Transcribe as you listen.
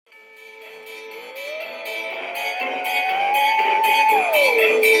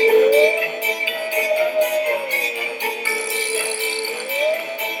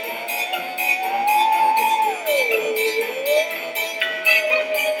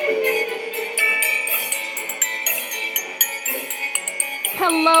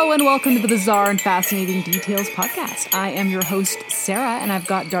Hello and welcome to the Bizarre and Fascinating Details podcast. I am your host, Sarah, and I've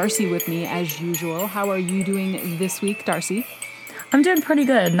got Darcy with me as usual. How are you doing this week, Darcy? I'm doing pretty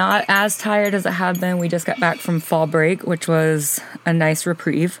good. Not as tired as I have been. We just got back from fall break, which was a nice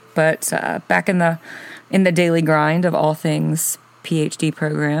reprieve, but back in the daily grind of all things PhD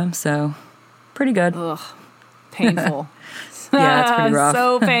program, so pretty good. Ugh, painful. Yeah, it's pretty rough.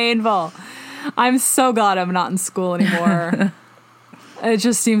 So painful. I'm so glad I'm not in school anymore. It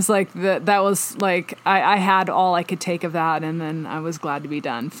just seems like that was like I had all I could take of that, and then I was glad to be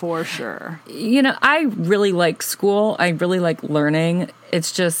done for sure. You know, I really like school. I really like learning.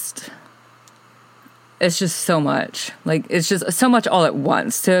 It's just so much. Like, it's just so much all at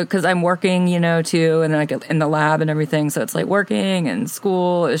once, too, because I'm working, too, and then I get in the lab and everything. So it's like working and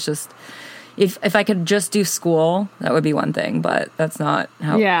school. It's just, if I could just do school, that would be one thing, but that's not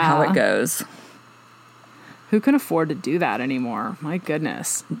how it goes. Who can afford to do that anymore? My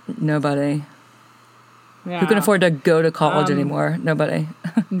goodness. Nobody. Yeah. Who can afford to go to college anymore? Nobody.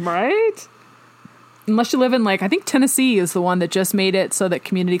 Right? Unless you live in, I think Tennessee is the one that just made it so that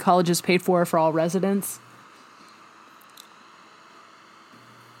community colleges paid for all residents.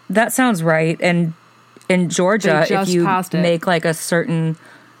 That sounds right. And in Georgia, if you make a certain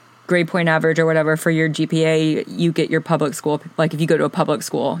grade point average or whatever for your GPA, you get your public school. Like, if you go to a public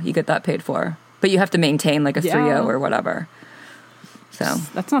school, you get that paid for. But you have to maintain a 3.0 or whatever. So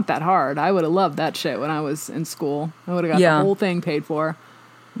that's not that hard. I would have loved that shit when I was in school. I would have got the whole thing paid for.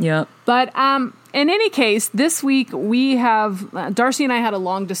 Yeah. But in any case, this week we have Darcy and I had a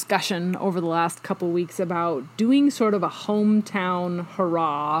long discussion over the last couple of weeks about doing sort of a hometown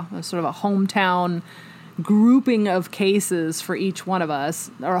hurrah, sort of a hometown grouping of cases for each one of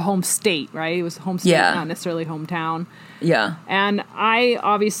us, or a home state, right? It was home state, not necessarily hometown. Yeah. And I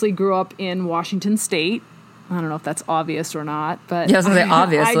obviously grew up in Washington State. I don't know if that's obvious or not, but yeah, I was gonna say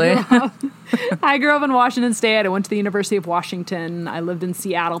obviously. I grew up in Washington State. I went to the University of Washington. I lived in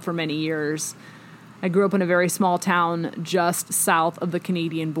Seattle for many years. I grew up in a very small town just south of the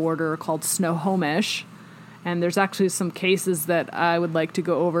Canadian border called Snohomish. And there's actually some cases that I would like to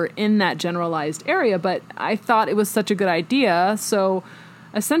go over in that generalized area, but I thought it was such a good idea. So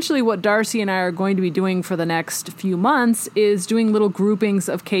essentially what Darcy and I are going to be doing for the next few months is doing little groupings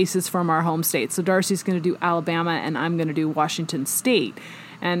of cases from our home state. So Darcy's going to do Alabama and I'm going to do Washington State.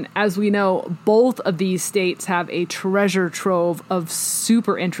 And as we know, both of these states have a treasure trove of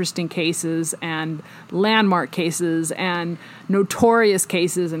super interesting cases and landmark cases and notorious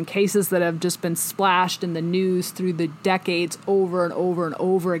cases and cases that have just been splashed in the news through the decades over and over and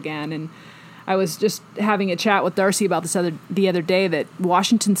over again. And I was just having a chat with Darcy about this the other day that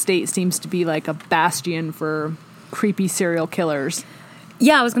Washington State seems to be like a bastion for creepy serial killers.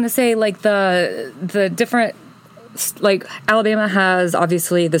 Yeah, I was going to say the different... Alabama has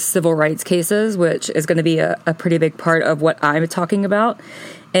obviously the civil rights cases, which is going to be a pretty big part of what I'm talking about.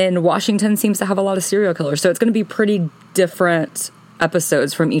 And Washington seems to have a lot of serial killers. So it's going to be pretty different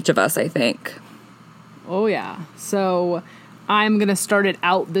episodes from each of us, I think. Oh, yeah. So I'm going to start it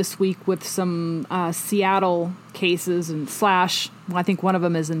out this week with some Seattle cases and I think one of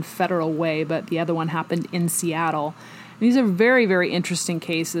them is in Federal Way, but the other one happened in Seattle. And these are very, very interesting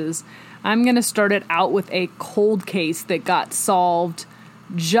cases. I'm going to start it out with a cold case that got solved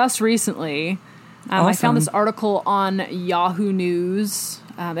just recently. Awesome. I found this article on Yahoo News.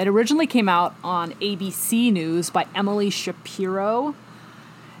 It originally came out on ABC News by Emily Shapiro.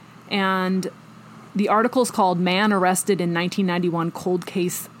 And the article is called Man Arrested in 1991 Cold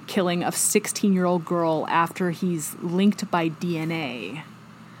Case Killing of 16-Year-Old Girl After He's Linked by DNA.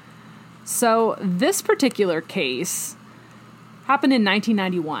 So this particular case happened in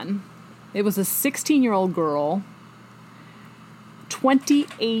 1991. It was a 16-year-old girl.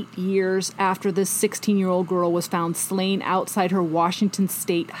 28 years after this 16-year-old girl was found slain outside her Washington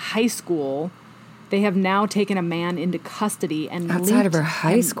State high school, they have now taken a man into custody and outside of her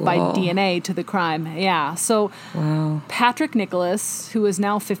high school by DNA to the crime. Yeah. So wow. Patrick Nicholas, who is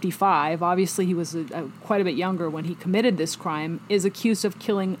now 55, obviously he was quite a bit younger when he committed this crime, is accused of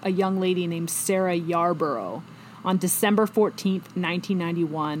killing a young lady named Sarah Yarborough on December 14th,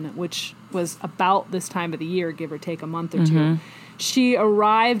 1991, which was about this time of the year, give or take a month or two. She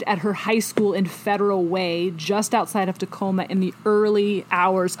arrived at her high school in Federal Way, just outside of Tacoma, in the early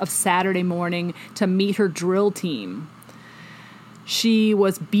hours of Saturday morning to meet her drill team. She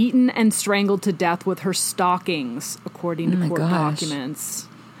was beaten and strangled to death with her stockings, according to court documents.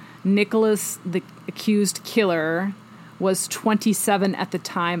 Nicholas, the accused killer, was 27 at the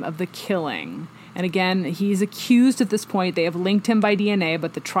time of the killing. And again, he's accused at this point. They have linked him by DNA,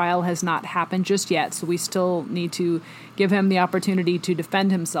 but the trial has not happened just yet. So we still need to give him the opportunity to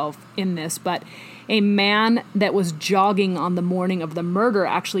defend himself in this. But a man that was jogging on the morning of the murder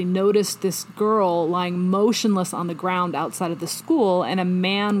actually noticed this girl lying motionless on the ground outside of the school, and a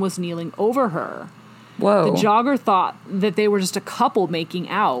man was kneeling over her. Whoa. The jogger thought that they were just a couple making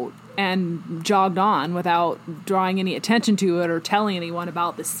out and jogged on without drawing any attention to it or telling anyone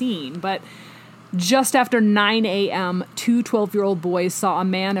about the scene. But just after 9 a.m., two 12-year-old boys saw a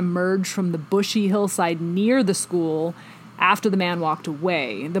man emerge from the bushy hillside near the school after the man walked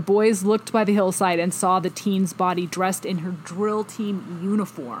away. The boys looked by the hillside and saw the teen's body dressed in her drill team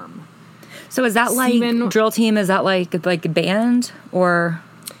uniform. So is that like drill team? Is that like a band or?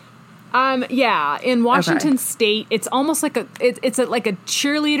 Yeah, in Washington State, it's almost like it's like a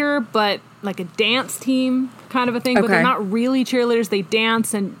cheerleader, but like a dance team kind of a thing. But they're not really cheerleaders. They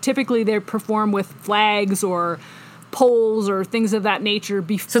dance, and typically they perform with flags or poles or things of that nature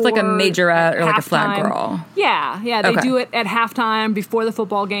before. So it's like a majorette or like a flag girl. Yeah. They do it at halftime before the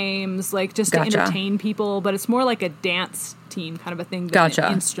football games, like just to entertain people. But it's more like a dance team kind of a thing than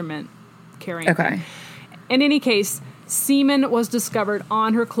an instrument carrying. Okay. In any case, semen was discovered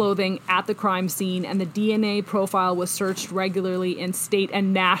on her clothing at the crime scene, and the DNA profile was searched regularly in state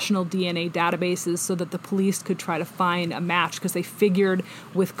and national DNA databases so that the police could try to find a match, because they figured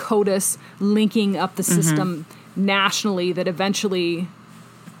with CODIS linking up the system nationally that eventually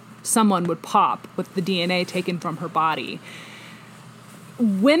someone would pop with the DNA taken from her body.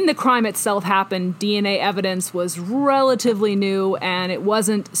 When the crime itself happened, DNA evidence was relatively new, and it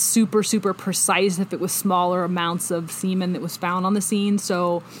wasn't super, super precise if it was smaller amounts of semen that was found on the scene.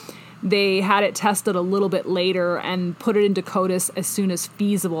 So they had it tested a little bit later and put it into CODIS as soon as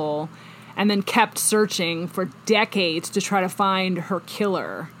feasible, and then kept searching for decades to try to find her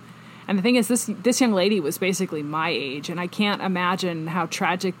killer. And the thing is, this young lady was basically my age, and I can't imagine how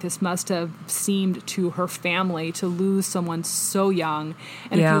tragic this must have seemed to her family to lose someone so young.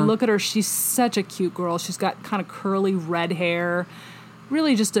 And if you look at her, she's such a cute girl. She's got kind of curly red hair,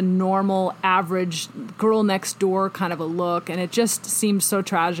 really just a normal, average girl next door kind of a look. And it just seemed so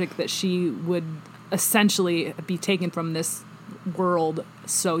tragic that she would essentially be taken from this world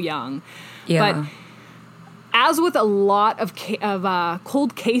so young. Yeah. But as with a lot of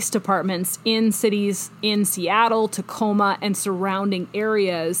cold case departments in cities in Seattle, Tacoma, and surrounding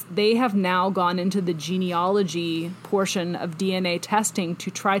areas, they have now gone into the genealogy portion of DNA testing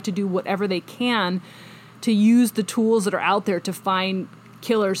to try to do whatever they can to use the tools that are out there to find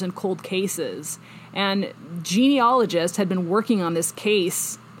killers in cold cases. And genealogists had been working on this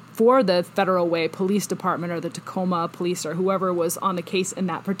case for the Federal Way Police Department or the Tacoma Police or whoever was on the case in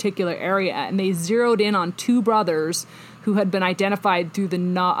that particular area. And they zeroed in on two brothers who had been identified through the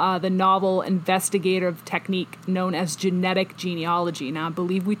novel investigative technique known as genetic genealogy. Now, I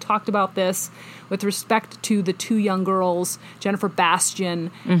believe we talked about this with respect to the two young girls, Jennifer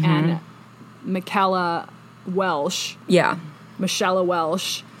Bastian and Michaela Welsh. Yeah. Michelle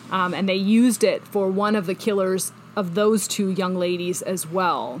Welsh. And they used it for one of the killers of those two young ladies as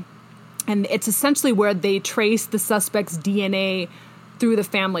well. And it's essentially where they trace the suspect's DNA through the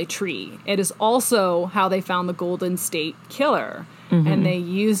family tree. It is also how they found the Golden State Killer. And they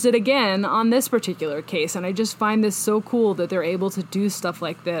used it again on this particular case. And I just find this so cool that they're able to do stuff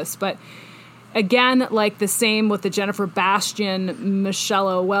like this. But again, like the same with the Jennifer Bastian,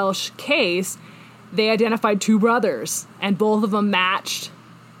 Michelle Welsh case, they identified two brothers and both of them matched.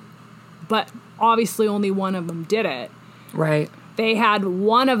 But obviously only one of them did it. Right. They had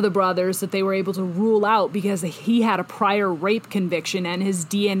one of the brothers that they were able to rule out because he had a prior rape conviction and his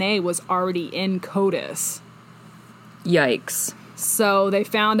DNA was already in CODIS. Yikes. So they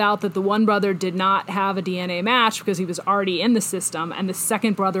found out that the one brother did not have a DNA match because he was already in the system, and the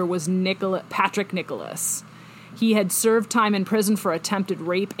second brother was Patrick Nicholas. He had served time in prison for attempted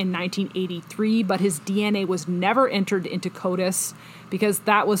rape in 1983, but his DNA was never entered into CODIS because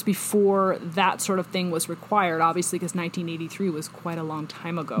that was before that sort of thing was required, obviously, because 1983 was quite a long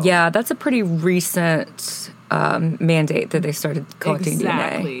time ago. Yeah, that's a pretty recent mandate that they started collecting DNA.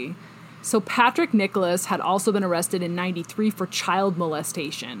 Exactly. So Patrick Nicholas had also been arrested in 93 for child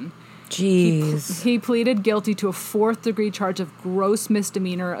molestation. Jeez. He pleaded guilty to a fourth-degree charge of gross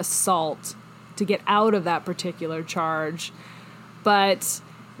misdemeanor assault to get out of that particular charge. But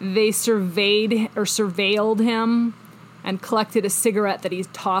they surveilled him and collected a cigarette that he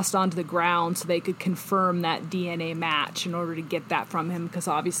tossed onto the ground so they could confirm that DNA match in order to get that from him, because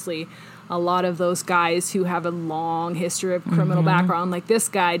obviously a lot of those guys who have a long history of criminal background like this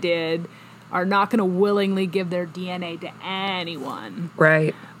guy did are not going to willingly give their DNA to anyone.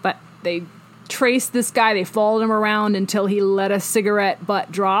 Right. But they traced this guy. They followed him around until he let a cigarette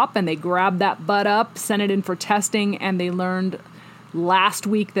butt drop, and they grabbed that butt up, sent it in for testing, and they learned last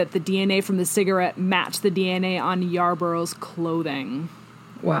week that the DNA from the cigarette matched the DNA on Yarborough's clothing.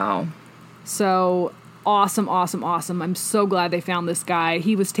 Wow. So awesome, awesome, awesome. I'm so glad they found this guy.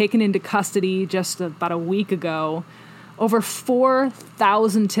 He was taken into custody just about a week ago. Over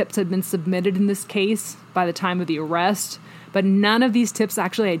 4,000 tips had been submitted in this case by the time of the arrest, but none of these tips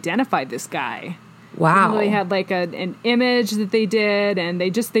actually identified this guy. Wow. Even though they had like an image that they did, and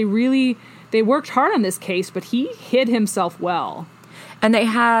they worked hard on this case, but he hid himself well. And they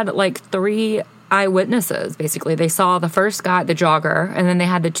had like 3 eyewitnesses, basically. They saw the first guy, the jogger, and then they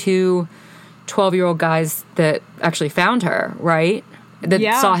had the 2 12-year-old guys that actually found her, right? That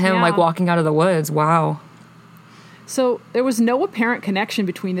saw him like walking out of the woods. Wow. So there was no apparent connection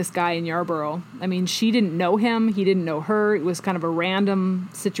between this guy and Yarborough. I mean, she didn't know him. He didn't know her. It was kind of a random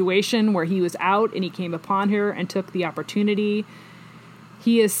situation where he was out and he came upon her and took the opportunity.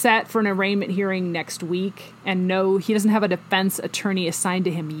 He is set for an arraignment hearing next week, and no, he doesn't have a defense attorney assigned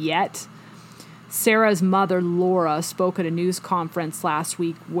to him yet. Sarah's mother, Laura, spoke at a news conference last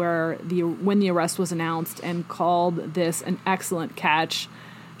week when the arrest was announced and called this an excellent catch.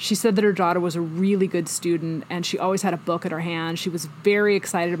 She said that her daughter was a really good student, and she always had a book in her hand. She was very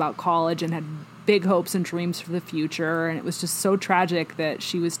excited about college and had big hopes and dreams for the future, and it was just so tragic that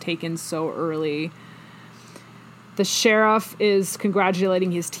she was taken so early. The sheriff is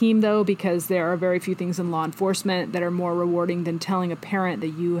congratulating his team, though, because there are very few things in law enforcement that are more rewarding than telling a parent that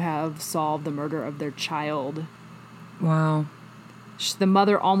you have solved the murder of their child. Wow. The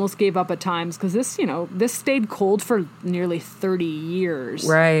mother almost gave up at times because this stayed cold for nearly 30 years.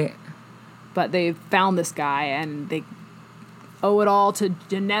 Right. But they found this guy, and they owe it all to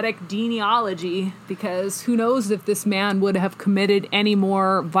genetic genealogy, because who knows if this man would have committed any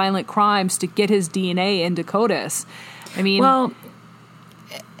more violent crimes to get his DNA into CODIS. I mean, well,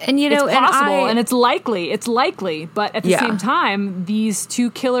 and it's possible, and it's likely, but at the same time, these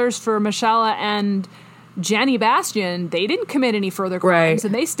 2 killers for Mashala and Jenny Bastian, they didn't commit any further crimes,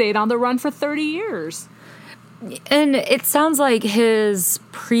 and they stayed on the run for 30 years. And it sounds like his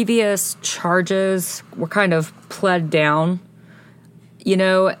previous charges were kind of pled down.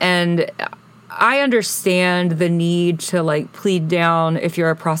 And I understand the need to like plead down if you're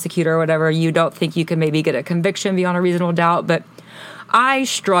a prosecutor or whatever. You don't think you can maybe get a conviction beyond a reasonable doubt, but I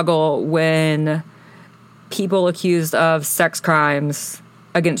struggle when people accused of sex crimes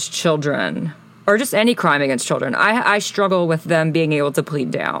against children or just any crime against children. I struggle with them being able to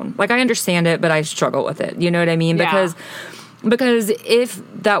plead down. Like, I understand it, but I struggle with it. You know what I mean? Yeah. Because if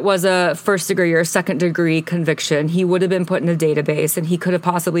that was a first degree or second degree conviction, he would have been put in a database and he could have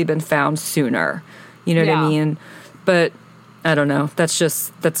possibly been found sooner. You know what I mean? But I don't know.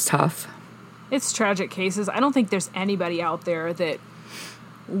 That's tough. It's tragic cases. I don't think there's anybody out there that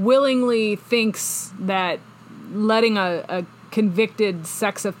willingly thinks that letting a convicted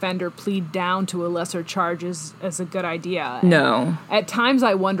sex offender plead down to a lesser charge is a good idea. No. At times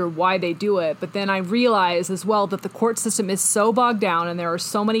I wonder why they do it, but then I realize as well that the court system is so bogged down and there are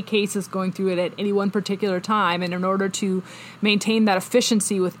so many cases going through it at any one particular time, and in order to maintain that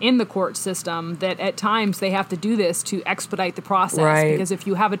efficiency within the court system, that at times they have to do this to expedite the process. Right. Because if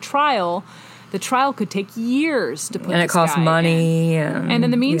you have a trial, the trial could take years to put and it this costs guy money. in. And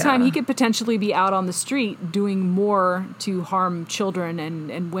in the meantime, he could potentially be out on the street doing more to harm children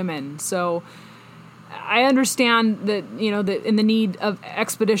and women. So I understand that, that in the need of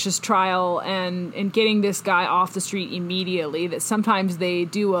expeditious trial and getting this guy off the street immediately, that sometimes they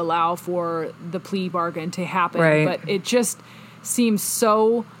do allow for the plea bargain to happen. Right. But it just seems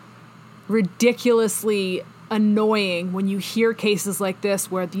so ridiculously annoying when you hear cases like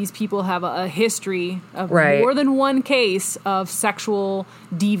this where these people have a history of more than one case of sexual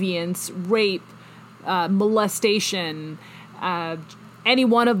deviance, rape, molestation, any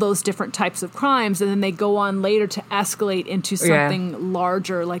one of those different types of crimes, and then they go on later to escalate into something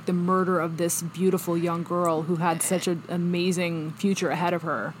larger, like the murder of this beautiful young girl who had such an amazing future ahead of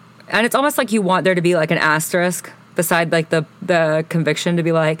her. And it's almost like you want there to be like an asterisk beside like the conviction to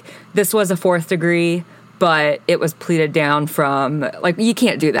be like, this was a 4th degree, but it was pleaded down from, like, you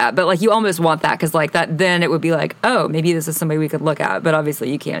can't do that. But, like, you almost want that because, like, that then it would be like, oh, maybe this is somebody we could look at. But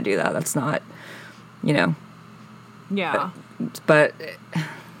obviously you can't do that. That's not, Yeah. But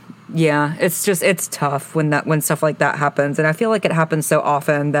yeah, it's tough when stuff like that happens. And I feel like it happens so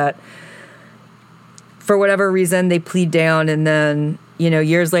often that for whatever reason they plead down and then,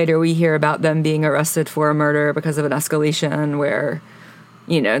 years later we hear about them being arrested for a murder because of an escalation where,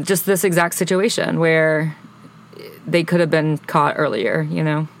 just this exact situation where they could have been caught earlier,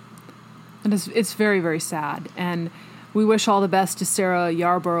 And it's very, very sad. And we wish all the best to Sarah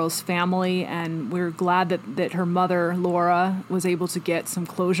Yarborough's family, and we're glad that her mother, Laura, was able to get some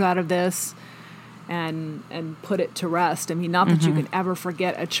closure out of this and put it to rest. I mean, not that you can ever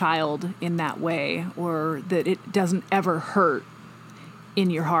forget a child in that way, or that it doesn't ever hurt in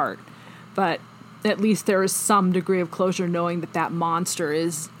your heart, but at least there is some degree of closure knowing that monster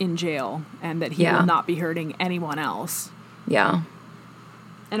is in jail and that he will not be hurting anyone else. Yeah.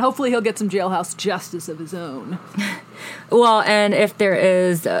 And hopefully he'll get some jailhouse justice of his own. Well, and if there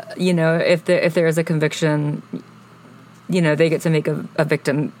is, if there is a conviction, they get to make a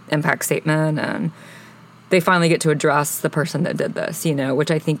victim impact statement, and they finally get to address the person that did this,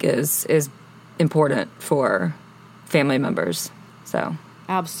 which I think is important for family members. So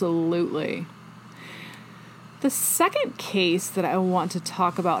absolutely. The second case that I want to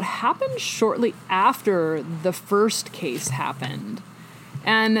talk about happened shortly after the first case happened.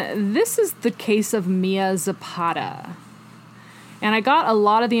 And this is the case of Mia Zapata. And I got a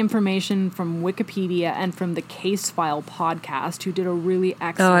lot of the information from Wikipedia and from the Case File podcast, who did a really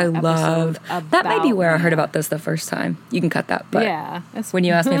excellent episode about that. Might be where Mia. I heard about this the first time. You can cut that, but yeah, when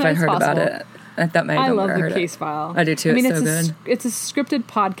you asked me if I'd heard about it, that might have been I love where I the heard Case it. File. I do too. It's so good. It's a scripted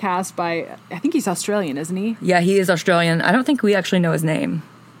podcast by, I think he's Australian, isn't he? Yeah, he is Australian. I don't think we actually know his name.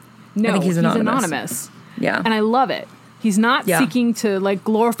 No, I think he's anonymous. Yeah. And I love it. He's not seeking to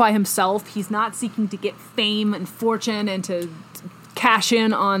glorify himself. He's not seeking to get fame and fortune and to cash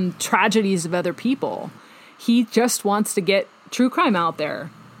in on tragedies of other people. He just wants to get true crime out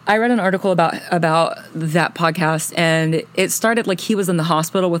there. I read an article about that podcast, and it started he was in the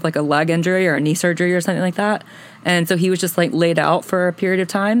hospital with a leg injury or a knee surgery or something like that. And so he was just laid out for a period of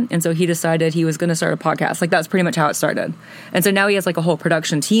time. And so he decided he was going to start a podcast. That's pretty much how it started. And so now he has a whole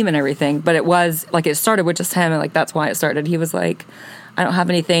production team and everything. But it was it started with just him. And that's why it started. He was I don't have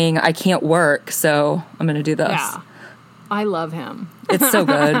anything. I can't work. So I'm going to do this. Yeah. I love him. It's so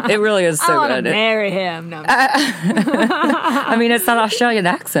good. It really is so I good. Marry him. No, I mean, it's that Australian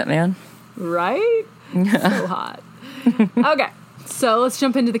accent, man. Right? So hot. Okay. So let's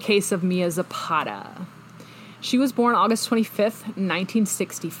jump into the case of Mia Zapata. She was born August 25th,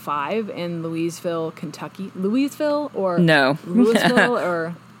 1965 in Louisville, Kentucky. Louisville or? No. Louisville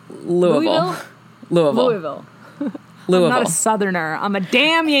or? Louisville. Louisville. I'm not a Southerner. I'm a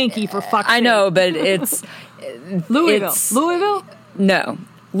damn Yankee, for fuck's sake. I know, but it's... Louisville. Louisville? No.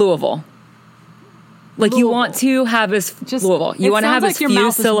 Louisville. You want to have as... Just, Louisville. You want to have as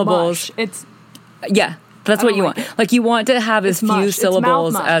few syllables. It's... Yeah. That's what you want. You want to have as few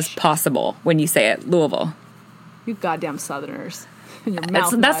syllables as possible when you say it. Louisville. You goddamn Southerners.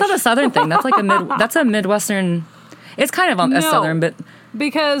 That's not a Southern thing. That's that's a Midwestern. It's kind of a Southern, but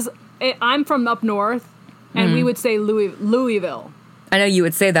because I'm from up north, and we would say Louisville. I know you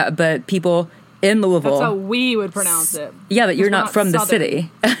would say that, but people in Louisville. That's how we would pronounce it. Yeah, but you're not from the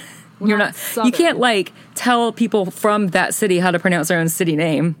city. You're not. Southern. You can't tell people from that city how to pronounce their own city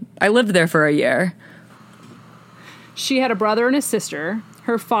name. I lived there for a year. She had a brother and a sister.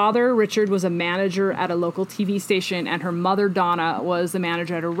 Her father, Richard, was a manager at a local TV station, and her mother, Donna, was the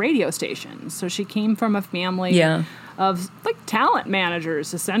manager at a radio station. So she came from a family of talent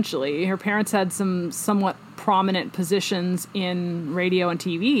managers, essentially. Her parents had some somewhat prominent positions in radio and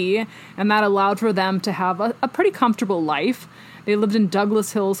TV, and that allowed for them to have a pretty comfortable life. They lived in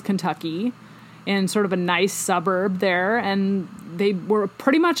Douglas Hills, Kentucky, in sort of a nice suburb there, and they were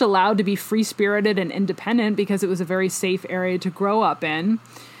pretty much allowed to be free-spirited and independent because it was a very safe area to grow up in.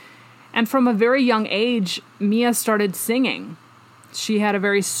 And from a very young age, Mia started singing. She had a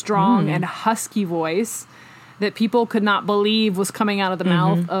very strong and husky voice that people could not believe was coming out of the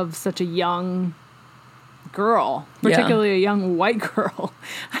mouth of such a young girl, particularly a young white girl.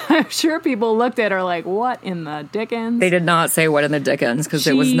 I'm sure people looked at her like, what in the dickens? They did not say what in the dickens because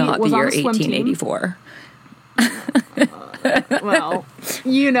it was not the year 1884. Well,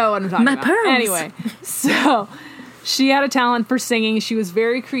 you know what I'm talking about. Pearls. Anyway, so she had a talent for singing. She was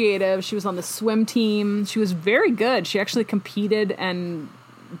very creative. She was on the swim team. She was very good. She actually competed and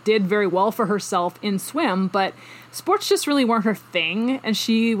did very well for herself in swim, but sports just really weren't her thing, and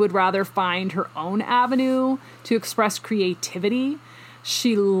she would rather find her own avenue to express creativity.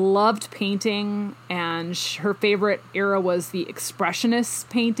 She loved painting, and her favorite era was the Expressionist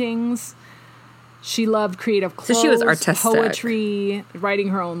paintings. She loved creative clothes, so she was artistic. Poetry, writing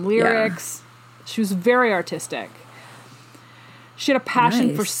her own lyrics. Yeah. She was very artistic. She had a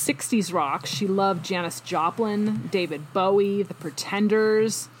passion for 60s rock. She loved Janis Joplin, David Bowie, The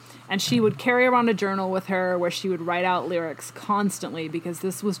Pretenders, and she would carry around a journal with her where she would write out lyrics constantly because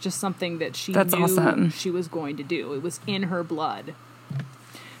this was just something that she knew she was going to do. It was in her blood.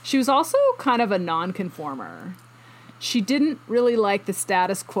 She was also kind of a nonconformer. She didn't really like the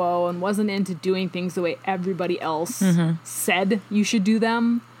status quo and wasn't into doing things the way everybody else said you should do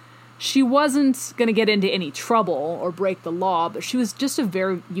them. She wasn't going to get into any trouble or break the law, but she was just a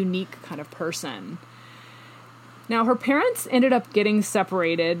very unique kind of person. Now, her parents ended up getting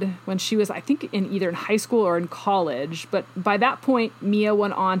separated when she was, I think, either in high school or in college. But by that point, Mia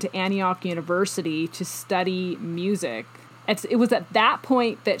went on to Antioch University to study music. It was at that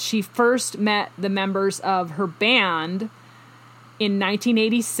point that she first met the members of her band in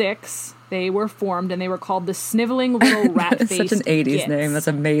 1986. They were formed, and they were called the Sniveling Little Rat-Faced Such an 80s Gits. name. That's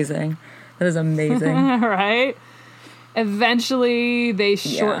amazing. That is amazing. Right? Eventually, they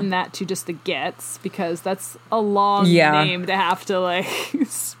shortened that to just the Gits, because that's a long name to have to, like,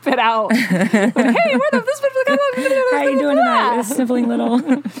 spit out. Like, hey, we're the... How you doing tonight? Sniveling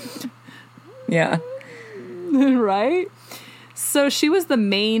little... Yeah. Right? So she was the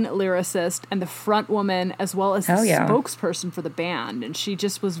main lyricist and the front woman, as well as the spokesperson for the band. And she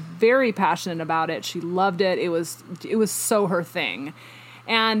just was very passionate about it. She loved it. It was so her thing.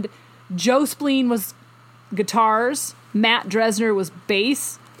 And Joe Spleen was guitars. Matt Dresner was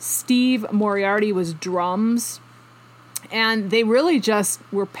bass. Steve Moriarty was drums. And they really just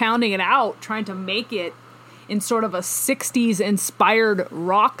were pounding it out, trying to make it in sort of a 60s inspired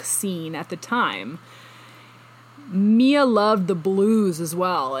rock scene at the time. Mia loved the blues as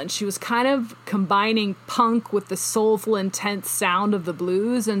well, and she was kind of combining punk with the soulful, intense sound of the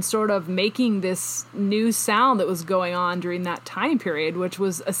blues and sort of making this new sound that was going on during that time period, which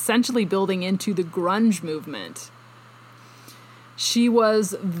was essentially building into the grunge movement. She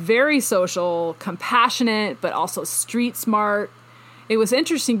was very social, compassionate, but also street smart. It was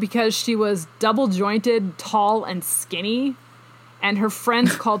interesting because she was double-jointed, tall, and skinny, and her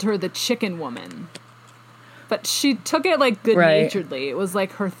friends called her the chicken woman. But she took it, like, good-naturedly. Right. It was,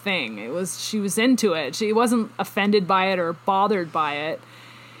 like, her thing. She was into it. She wasn't offended by it or bothered by it.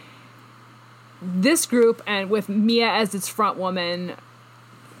 This group, and with Mia as its front woman,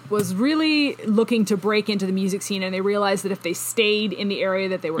 was really looking to break into the music scene, and they realized that if they stayed in the area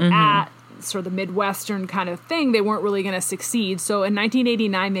that they were at, sort of the Midwestern kind of thing, they weren't really going to succeed. So in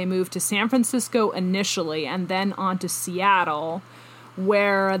 1989, they moved to San Francisco initially, and then on to Seattle,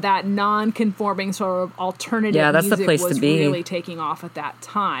 where that non-conforming sort of alternative music the place was to be. Really taking off at that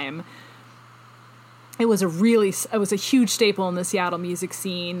time. It was a huge staple in the Seattle music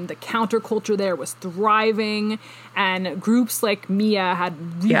scene. The counterculture there was thriving, and groups like Mia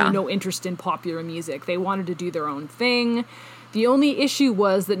had really no interest in popular music. They wanted to do their own thing. The only issue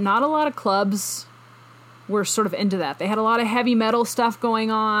was that not a lot of clubs were sort of into that. They had a lot of heavy metal stuff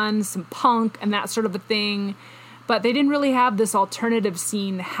going on, some punk and that sort of a thing. But they didn't really have this alternative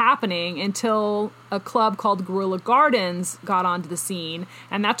scene happening until a club called Guerrilla Gardens got onto the scene,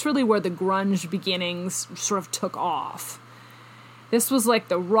 and that's really where the grunge beginnings sort of took off. This was like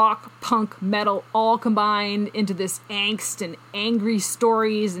the rock, punk, metal all combined into this angst and angry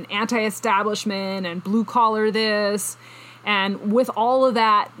stories and anti-establishment and blue-collar this. And with all of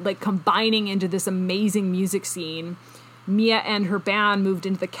that, like, combining into this amazing music scene, Mia and her band moved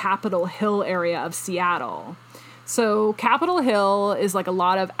into the Capitol Hill area of Seattle. So Capitol Hill is like a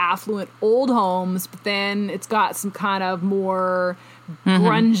lot of affluent old homes, but then it's got some kind of more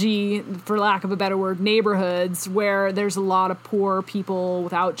grungy, for lack of a better word, neighborhoods where there's a lot of poor people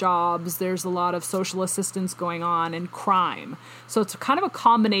without jobs. There's a lot of social assistance going on and crime. So it's kind of a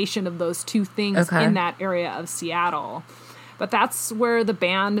combination of those two things in that area of Seattle. But that's where the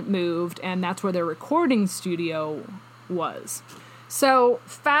band moved, and that's where their recording studio was. So,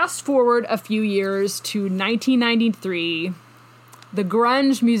 fast forward a few years to 1993. The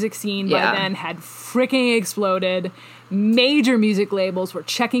grunge music scene by then had freaking exploded. Major music labels were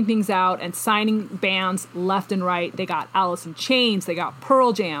checking things out and signing bands left and right. They got Alice in Chains, they got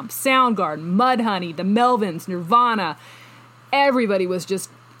Pearl Jam, Soundgarden, Mudhoney, the Melvins, Nirvana. Everybody was just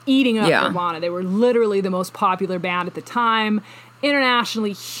eating up Nirvana. They were literally the most popular band at the time.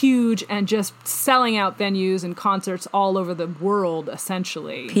 Internationally huge and just selling out venues and concerts all over the world,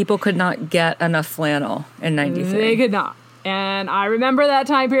 essentially. People could not get enough flannel in 93. They could not. And I remember that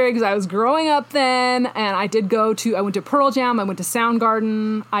time period because I was growing up then, and I went to Pearl Jam, I went to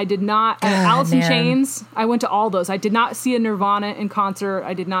Soundgarden, I did not, Alice in Chains, I went to all those. I did not see a Nirvana in concert,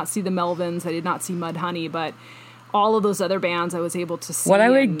 I did not see the Melvins, I did not see Mudhoney, but all of those other bands I was able to see. What I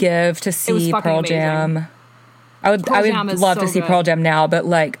would give to see Pearl Jam... I would love to see Pearl Jam now, but,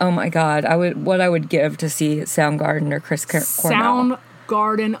 like, oh my God, I would give to see Soundgarden or Chris Cornell.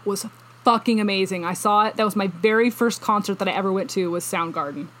 Soundgarden was fucking amazing. I saw it. That was my very first concert that I ever went to was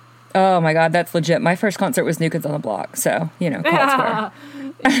Soundgarden. Oh my God, that's legit. My first concert was New Kids on the Block, so, College Square.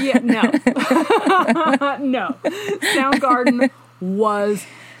 Yeah, no. No. Soundgarden was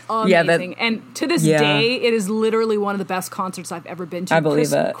amazing. And to this day, it is literally one of the best concerts I've ever been to. I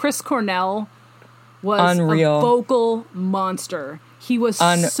believe it. Chris Cornell was unreal. A vocal monster. He was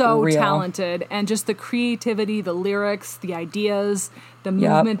Unreal. so talented, and just the creativity, the lyrics, the ideas, the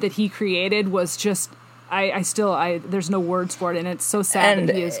movement that he created was just, I still, there's no words for it, and it's so sad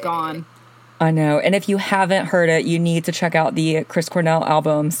that he is gone. I know. And if you haven't heard it, you need to check out the Chris Cornell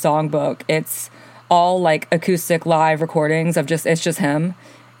album Songbook. It's all like acoustic live recordings of it's just him.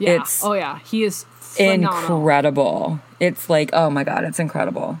 Yeah. He is phenomenal. Incredible. It's like, oh my God, it's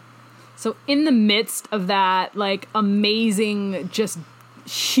incredible. So in the midst of that, like, amazing, just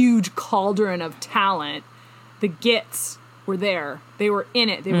huge cauldron of talent, the Gits were there. They were in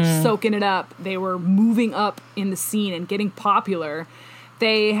it. They were soaking it up. They were moving up in the scene and getting popular.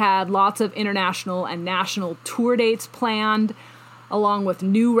 They had lots of international and national tour dates planned, along with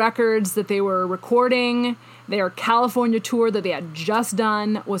new records that they were recording. Their California tour that they had just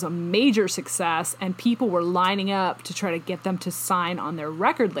done was a major success, and people were lining up to try to get them to sign on their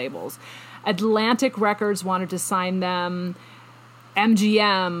record labels. Atlantic Records wanted to sign them.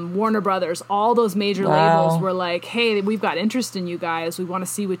 MGM, Warner Brothers, all those major labels were like, hey, we've got interest in you guys. We want to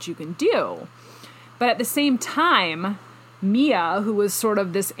see what you can do. But at the same time, Mia, who was sort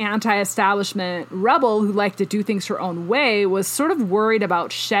of this anti-establishment rebel who liked to do things her own way, was sort of worried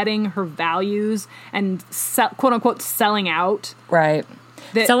about shedding her values and quote-unquote selling out. Right.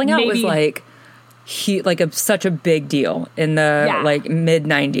 Selling out was such a big deal in the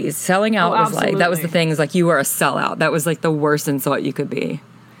mid-90s. Selling out was that was the thing, is like, you were a sellout. That was like the worst insult you could be.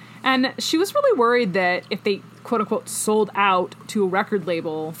 And she was really worried that if they quote-unquote sold out to a record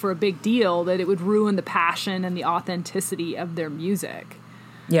label for a big deal, that it would ruin the passion and the authenticity of their music.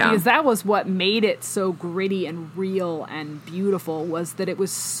 Yeah. Because that was what made it so gritty and real and beautiful, was that it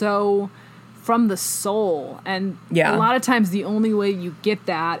was so from the soul. And a lot of times the only way you get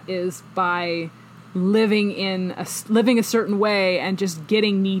that is by living a certain way and just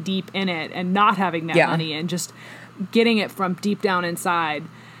getting knee deep in it and not having that money and just getting it from deep down inside.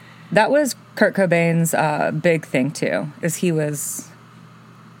 That was Kurt Cobain's big thing too, is he was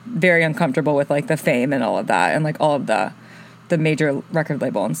very uncomfortable with like the fame and all of that, and like all of the major record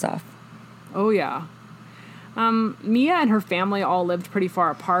label and stuff. Oh yeah. Mia and her family all lived pretty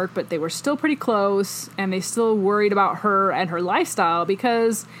far apart, but they were still pretty close, and they still worried about her and her lifestyle,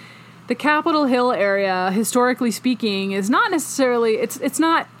 because the Capitol Hill area, historically speaking, is not necessarily, it's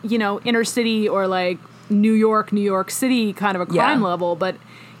not, inner city or like New York City kind of a crime level, but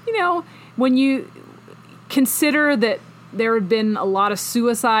when you consider that there had been a lot of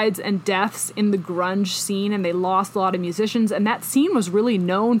suicides and deaths in the grunge scene, and they lost a lot of musicians, and that scene was really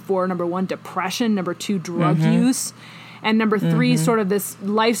known for, number one, depression, number two, drug use, and number three, sort of this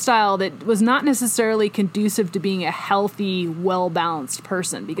lifestyle that was not necessarily conducive to being a healthy, well-balanced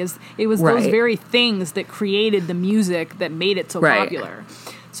person, because it was those very things that created the music that made it so popular.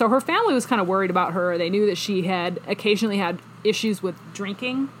 So her family was kind of worried about her. They knew that she had occasionally had issues with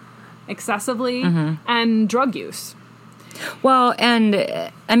drinking excessively and drug use. Well, and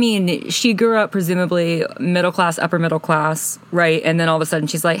I mean, she grew up presumably middle class, upper middle class, right? And then all of a sudden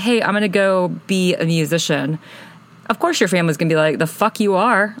she's like, hey, I'm going to go be a musician. Of course your family's going to be like, the fuck you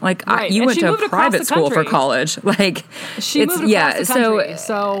are. Like, you went to a private school for college. Like, she moved across the country,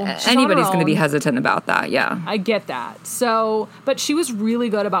 so anybody's going to be hesitant about that, I get that. So, but she was really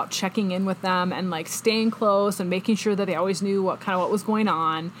good about checking in with them and, like, staying close and making sure that they always knew what was going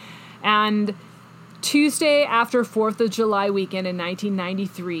on. And Tuesday after 4th of July weekend in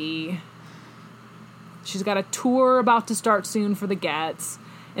 1993, she's got a tour about to start soon for the Gets.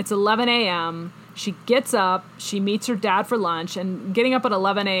 It's 11 a.m., She gets up, she meets her dad for lunch, and getting up at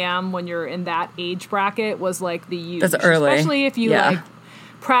 11 a.m. when you're in that age bracket was like the huge. That's early. Especially if you like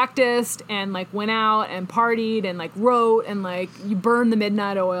practiced and like went out and partied and like wrote and like you burn the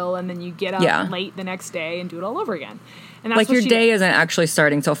midnight oil and then you get up late the next day and do it all over again. And that's like your day isn't actually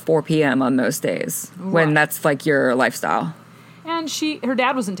starting till 4 p.m. on most days when that's like your lifestyle. And her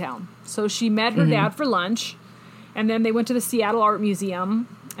dad was in town. So she met her dad for lunch, and then they went to the Seattle Art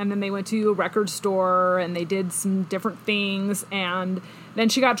Museum. And then they went to a record store, and they did some different things. And then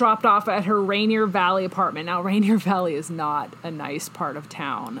she got dropped off at her Rainier Valley apartment. Now, Rainier Valley is not a nice part of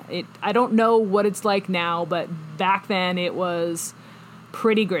town. I don't know what it's like now, but back then it was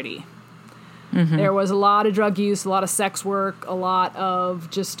pretty gritty. There was a lot of drug use, a lot of sex work, a lot of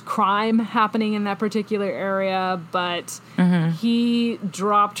just crime happening in that particular area. But he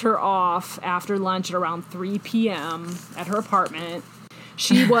dropped her off after lunch at around 3 p.m. at her apartment.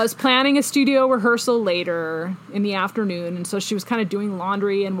 She was planning a studio rehearsal later in the afternoon, and so she was kind of doing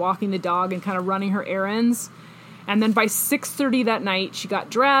laundry and walking the dog and kind of running her errands. And then by 6:30 that night, she got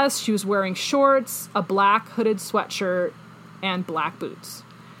dressed. She was wearing shorts, a black hooded sweatshirt, and black boots.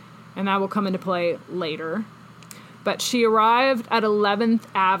 And that will come into play later. But she arrived at 11th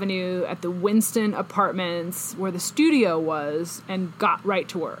Avenue at the Winston Apartments where the studio was and got right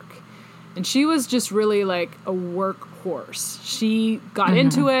to work. And she was just really like a workhorse. She got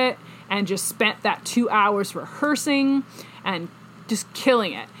into it and just spent that 2 hours rehearsing and just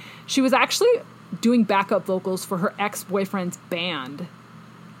killing it. She was actually doing backup vocals for her ex-boyfriend's band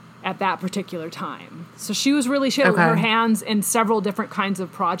at that particular time. So she was really, she had her hands in several different kinds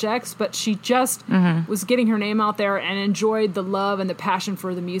of projects, but she just was getting her name out there and enjoyed the love and the passion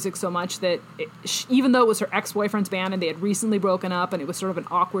for the music so much that even though it was her ex-boyfriend's band and they had recently broken up and it was sort of an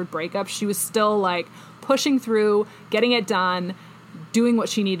awkward breakup, she was still like pushing through, getting it done, doing what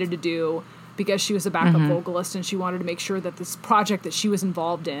she needed to do because she was a backup vocalist and she wanted to make sure that this project that she was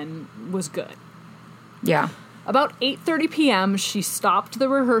involved in was good. Yeah. About 8:30 p.m., she stopped the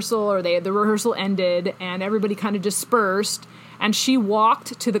rehearsal, or the rehearsal ended, and everybody kind of dispersed, and she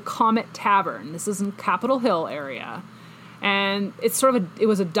walked to the Comet Tavern. This is in Capitol Hill area. And it's sort of it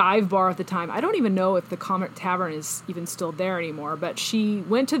was a dive bar at the time. I don't even know if the Comet Tavern is even still there anymore, but she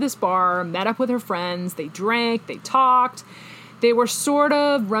went to this bar, met up with her friends, they drank, they talked. They were sort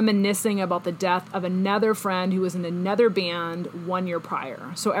of reminiscing about the death of another friend who was in another band 1 year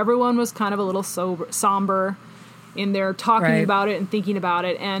prior. So everyone was kind of a little somber in there talking about it and thinking about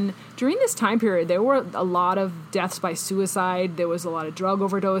it. And during this time period, there were a lot of deaths by suicide. There was a lot of drug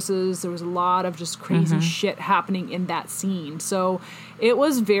overdoses. There was a lot of just crazy shit happening in that scene. So it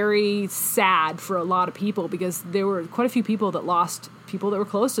was very sad for a lot of people because there were quite a few people that lost people that were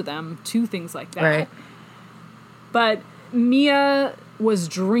close to them to things like that. Right. But Mia was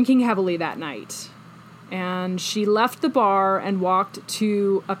drinking heavily that night. And she left the bar and walked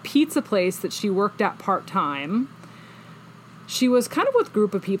to a pizza place that she worked at part-time. She was kind of with a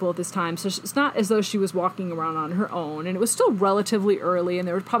group of people at this time, so it's not as though she was walking around on her own. And it was still relatively early, and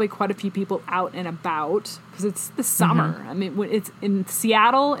there were probably quite a few people out and about, because it's the summer. I mean, when it's in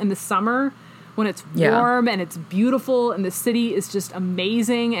Seattle in the summer, when it's warm and it's beautiful, and the city is just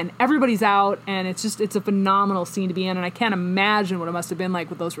amazing, and everybody's out, and it's a phenomenal scene to be in. And I can't imagine what it must have been like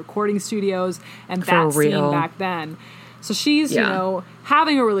with those recording studios and that scene back then. So she's, you know,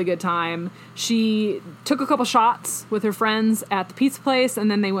 having a really good time. She took a couple shots with her friends at the pizza place, and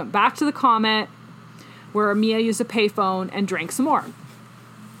then they went back to the Comet, where Mia used a payphone and drank some more.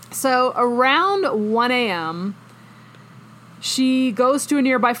 So around 1 a.m., she goes to a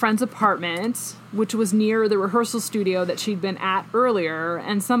nearby friend's apartment, which was near the rehearsal studio that she'd been at earlier.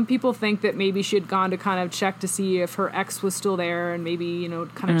 And some people think that maybe she had gone to kind of check to see if her ex was still there and maybe, you know,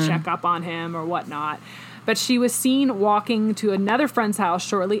 kind of check up on him or whatnot. But she was seen walking to another friend's house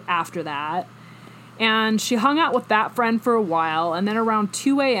shortly after that. And she hung out with that friend for a while. And then around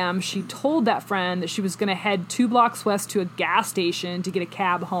 2 a.m., she told that friend that she was going to head 2 blocks west to a gas station to get a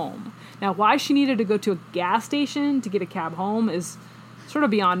cab home. Now, why she needed to go to a gas station to get a cab home is sort of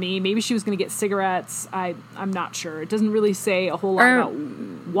beyond me. Maybe she was going to get cigarettes. I'm not sure. It doesn't really say a whole lot about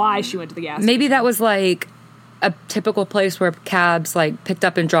why she went to the gas station. Maybe that was like a typical place where cabs like picked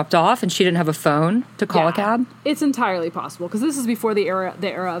up and dropped off, and she didn't have a phone to call a cab. It's entirely possible, because this is before the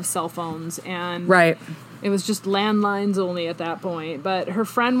era of cell phones, and it was just landlines only at that point. But her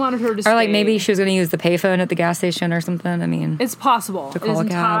friend wanted her to stay. Or like maybe she was going to use the payphone at the gas station or something. I mean, it's possible. To call it's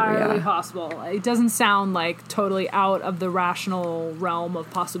a cab, entirely possible. It doesn't sound like totally out of the rational realm of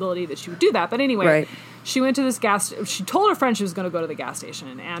possibility that she would do that. But anyway, she went to this she told her friend she was going to go to the gas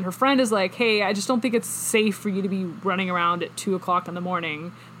station, and her friend is like, hey, I just don't think it's safe for you to be running around at 2 o'clock in the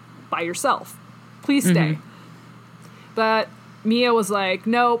morning by yourself. Please stay. But Mia was like,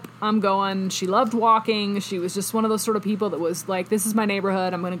 nope, I'm going. She loved walking. She was just one of those sort of people that was like, this is my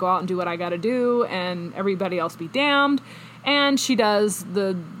neighborhood. I'm going to go out and do what I got to do, and everybody else be damned. And she does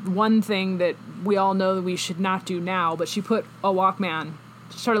the one thing that we all know that we should not do now, but she put a Walkman.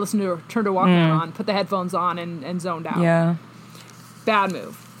 She started listening to her, turned her Walkman on, put the headphones on, and zoned out. Yeah. Bad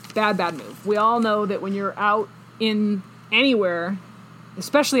move. Bad move. We all know that when you're out in anywhere,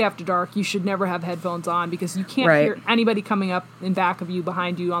 especially after dark, you should never have headphones on, because you can't hear anybody coming up in back of you,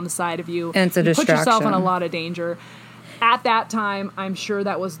 behind you, on the side of you. And it's a distraction. Put yourself in a lot of danger. At that time, I'm sure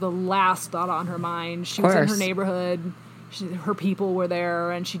that was the last thought on her mind. She was in her neighborhood. Her people were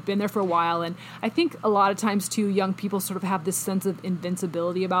there, and she'd been there for a while. And I think a lot of times, too, young people sort of have this sense of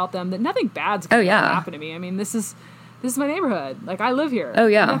invincibility about them, that nothing bad's going to happen to me. I mean, this is my neighborhood. Like, I live here. Oh,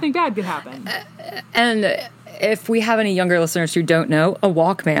 yeah. Nothing bad could happen. And if we have any younger listeners who don't know, a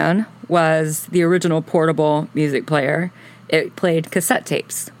Walkman was the original portable music player. It played cassette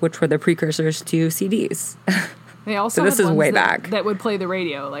tapes, which were the precursors to CDs. They also so this had is ones way that, back. that would play the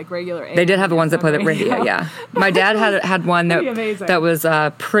radio, like regular AM. They did have the ones that played the radio, yeah. My dad had one that was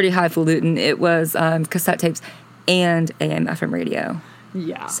pretty highfalutin. It was cassette tapes and AM FM radio.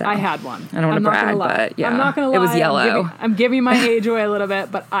 Yeah, So, I had one. I don't want to brag, but yeah. I'm not going to lie. It was yellow. I'm giving my age away a little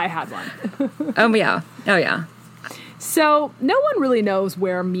bit, but I had one. Oh, yeah. So no one really knows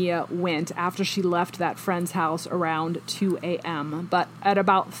where Mia went after she left that friend's house around 2 a.m. But at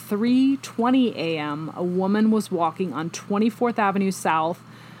about 3:20 a.m., a woman was walking on 24th Avenue South,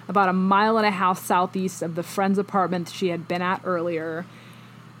 about a mile and a half southeast of the friend's apartment she had been at earlier,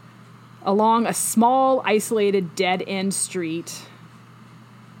 along a small, isolated, dead-end street.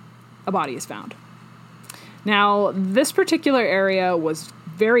 A body is found. Now, this particular area was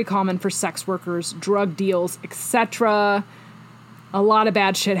very common for sex workers, drug deals, etc. A lot of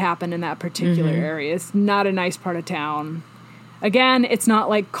bad shit happened in that particular area. It's not a nice part of town. Again, it's not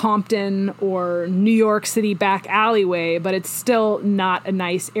like Compton or New York City back alleyway, but it's still not a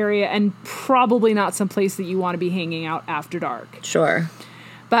nice area and probably not some place that you want to be hanging out after dark. Sure.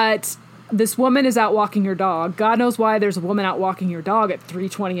 But this woman is out walking her dog. God knows why there's a woman out walking your dog at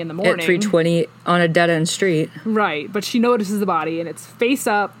 3:20 in the morning. At 3:20 on a dead-end street. Right, but she notices the body, and it's face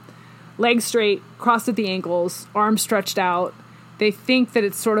up, legs straight, crossed at the ankles, arms stretched out. They think that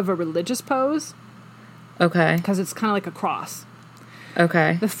it's sort of a religious pose. Okay. Because it's kind of like a cross.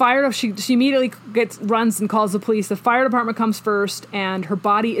 Okay. She immediately runs and calls the police. The fire department comes first, and her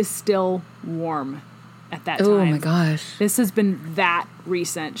body is still warm at that time. Oh my gosh. This has been that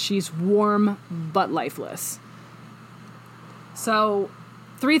recent. She's warm but lifeless. So,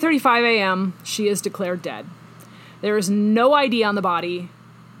 3:35 a.m., she is declared dead. There is no ID on the body,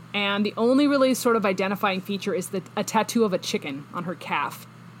 and the only really sort of identifying feature is a tattoo of a chicken on her calf.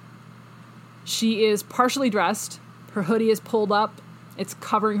 She is partially dressed. Her hoodie is pulled up. It's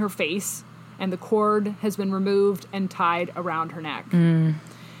covering her face, and the cord has been removed and tied around her neck.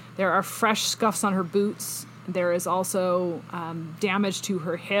 There are fresh scuffs on her boots. There is also damage to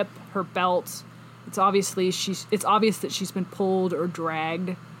her hip, her belt. It's obvious that she's been pulled or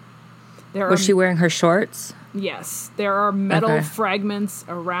dragged. Was she wearing her shorts? Yes. There are metal fragments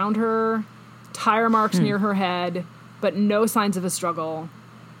around her, tire marks near her head, but no signs of a struggle,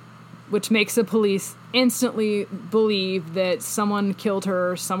 which makes the police instantly believe that someone killed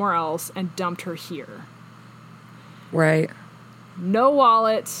her somewhere else and dumped her here. Right. No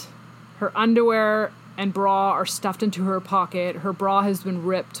wallet. Her underwear and bra are stuffed into her pocket. Her bra has been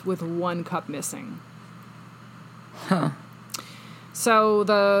ripped with one cup missing. Huh. So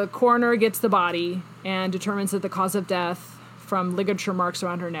the coroner gets the body and determines that the cause of death from ligature marks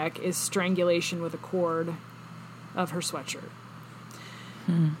around her neck is strangulation with a cord of her sweatshirt.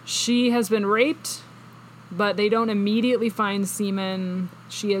 She has been raped, but they don't immediately find semen.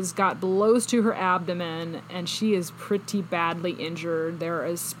 She has got blows to her abdomen, and she is pretty badly injured. There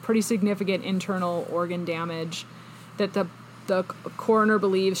is pretty significant internal organ damage that the coroner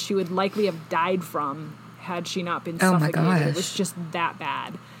believes she would likely have died from had she not been suffocated. Oh my gosh. It was just that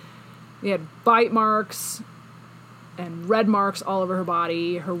bad. They had bite marks and red marks all over her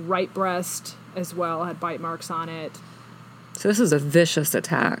body. Her right breast as well had bite marks on it. So this is a vicious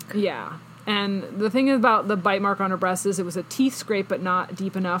attack. Yeah. And the thing about the bite mark on her breast is it was a teeth scrape, but not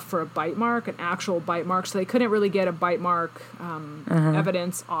deep enough for a bite mark, an actual bite mark. So they couldn't really get a bite mark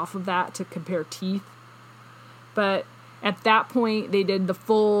evidence off of that to compare teeth. But at that point, they did the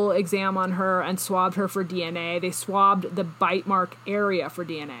full exam on her and swabbed her for DNA. They swabbed the bite mark area for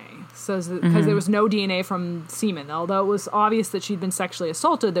DNA. So because there was no DNA from semen. Although it was obvious that she'd been sexually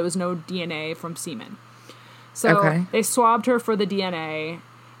assaulted, there was no DNA from semen. So they swabbed her for the DNA,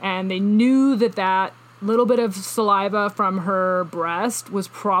 and they knew that little bit of saliva from her breast was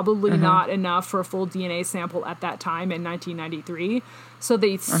probably not enough for a full DNA sample at that time in 1993. So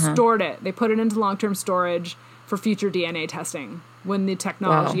they stored it. They put it into long-term storage for future DNA testing when the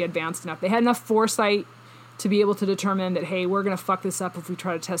technology advanced enough. They had enough foresight to be able to determine that, hey, we're going to fuck this up if we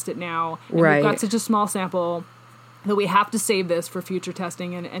try to test it now. And we've got such a small sample that we have to save this for future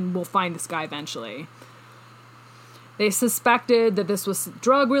testing, and we'll find this guy eventually. They suspected that this was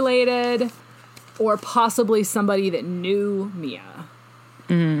drug-related or possibly somebody that knew Mia.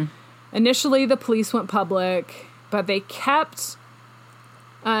 Initially, the police went public, but they kept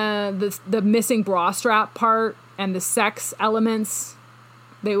the missing bra strap part and the sex elements.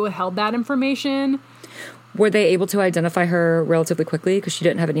 They withheld that information. Were they able to identify her relatively quickly because she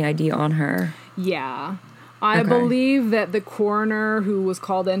didn't have any ID on her? Yeah. I Okay. believe that the coroner who was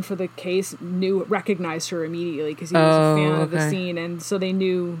called in for the case recognized her immediately because he was a fan of the okay. scene, and so they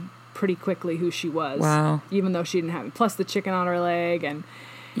knew pretty quickly who she was. Wow. Even though she didn't have, plus the chicken on her leg, and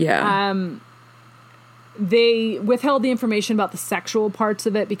Yeah. they withheld the information about the sexual parts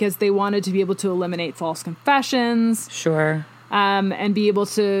of it because they wanted to be able to eliminate false confessions, Sure. and be able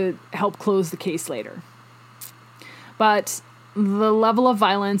to help close the case later. But the level of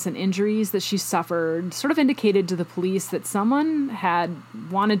violence and injuries that she suffered sort of indicated to the police that someone had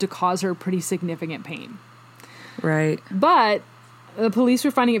wanted to cause her pretty significant pain. Right. But the police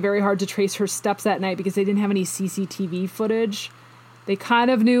were finding it very hard to trace her steps that night because they didn't have any CCTV footage. They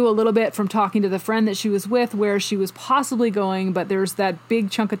kind of knew a little bit from talking to the friend that she was with where she was possibly going, but there's that big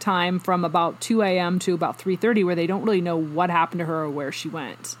chunk of time from about 2 a.m. to about 3:30 where they don't really know what happened to her or where she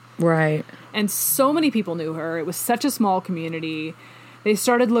went. Right. And so many people knew her. It was such a small community. They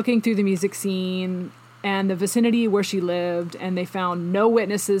started looking through the music scene and the vicinity where she lived, and they found no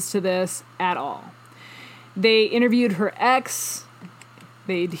witnesses to this at all. They interviewed her ex.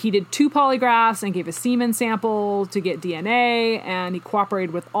 He did 2 polygraphs and gave a semen sample to get DNA, and he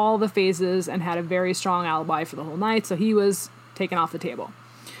cooperated with all the phases and had a very strong alibi for the whole night, so he was taken off the table.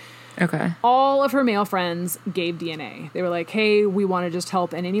 Okay. All of her male friends gave DNA. They were like, hey, we want to just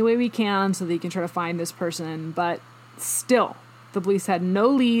help in any way we can so that you can try to find this person. But still, the police had no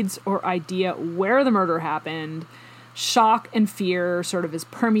leads or idea where the murder happened. Shock and fear sort of is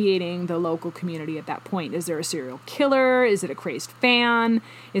permeating the local community at that point. Is there a serial killer? Is it a crazed fan?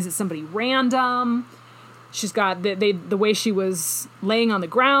 Is it somebody random? She's got the way she was laying on the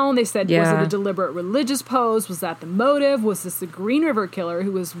ground. They said, was it Yeah. a deliberate religious pose? Was that the motive? Was this the Green River Killer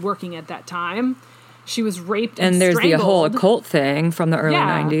who was working at that time? She was raped and And there's strangled. the whole occult thing from the early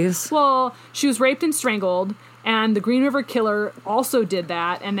 90s. Well, she was raped and strangled, and the Green River Killer also did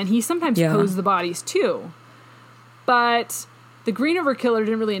that, and then he sometimes Yeah. posed the bodies too. But the Green River Killer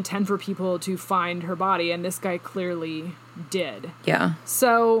didn't really intend for people to find her body, and this guy clearly did. Yeah.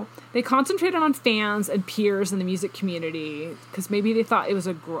 So they concentrated on fans and peers in the music community because maybe they thought it was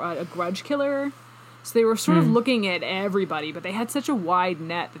a grudge killer. So they were sort of looking at everybody, but they had such a wide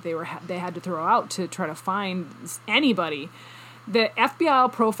net that they had to throw out to try to find anybody. The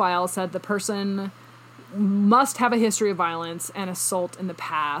FBI profile said the person must have a history of violence and assault in the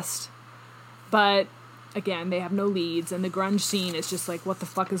past, but again, they have no leads, and the grunge scene is just like, what the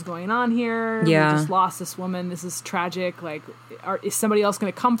fuck is going on here? Yeah. We just lost this woman. This is tragic. Like, is somebody else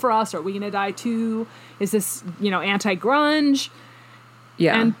going to come for us? Are we going to die too? Is this, anti-grunge?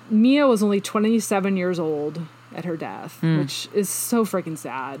 Yeah. And Mia was only 27 years old at her death, which is so freaking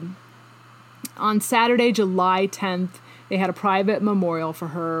sad. On Saturday, July 10th, they had a private memorial for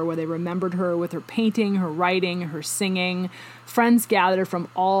her where they remembered her with her painting, her writing, her singing. Friends gathered from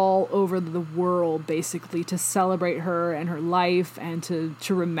all over the world, basically, to celebrate her and her life and to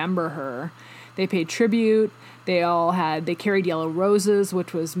remember her. They paid tribute. They carried yellow roses,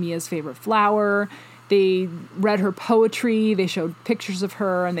 which was Mia's favorite flower. They read her poetry. They showed pictures of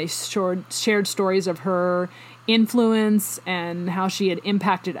her, and they shared stories of her influence and how she had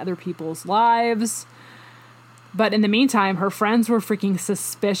impacted other people's lives. But in the meantime, her friends were freaking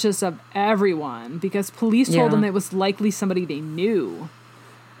suspicious of everyone because police told them it was likely somebody they knew.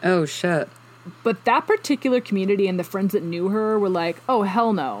 Oh, shit. But that particular community and the friends that knew her were like, oh,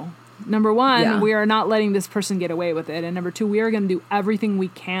 hell no. Number one, we are not letting this person get away with it. And number two, we are going to do everything we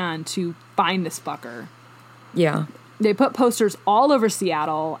can to find this fucker. Yeah. They put posters all over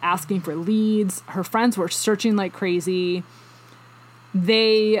Seattle asking for leads. Her friends were searching like crazy.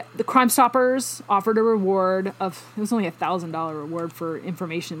 The Crime Stoppers offered a reward of, it was only a $1,000 reward for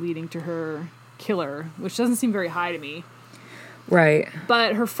information leading to her killer, which doesn't seem very high to me. Right.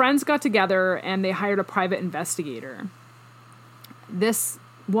 But her friends got together and they hired a private investigator. This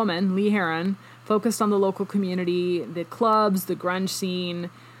woman, Lee Heron, focused on the local community, the clubs, the grunge scene,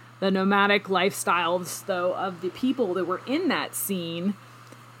 the nomadic lifestyles, though, of the people that were in that scene.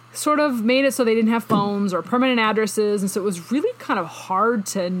 Sort of made it so they didn't have phones or permanent addresses, and so it was really kind of hard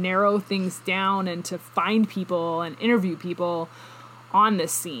to narrow things down and to find people and interview people on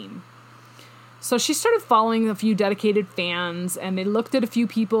this scene. So she started following a few dedicated fans, and they looked at a few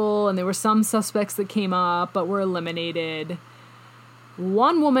people, and there were some suspects that came up but were eliminated.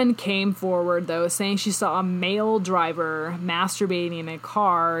 One woman came forward, though, saying she saw a male driver masturbating in a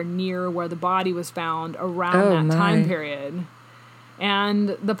car near where the body was found around that time period. And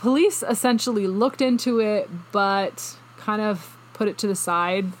the police essentially looked into it, but kind of put it to the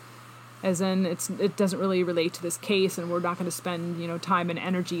side, as in it doesn't really relate to this case, and we're not going to spend, time and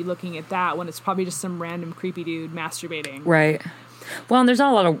energy looking at that when it's probably just some random creepy dude masturbating. Right. Well, and there's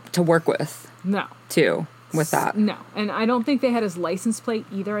not a lot to work with, No. too. with that. No, and I don't think they had his license plate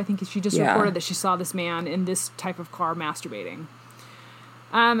either. I think she just Yeah. reported that she saw this man in this type of car masturbating.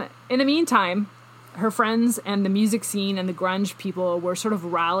 In the meantime, her friends and the music scene and the grunge people were sort of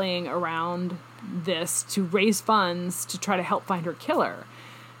rallying around this to raise funds to try to help find her killer.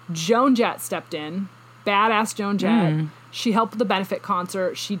 Joan Jett stepped in, badass Joan Jett. She helped with the benefit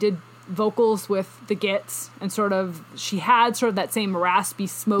concert. She did vocals with the Gits, and she had sort of that same raspy,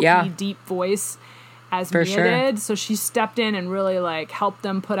 smoky, deep voice as Mia did. So she stepped in and really like helped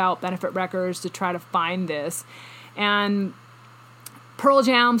them put out benefit records to try to find this. And Pearl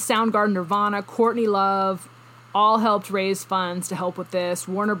Jam, Soundgarden, Nirvana, Courtney Love all helped raise funds to help with this.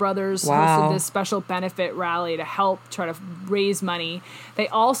 Warner Brothers hosted this special benefit rally to help try to raise money. They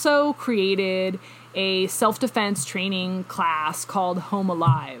also created a self-defense training class called Home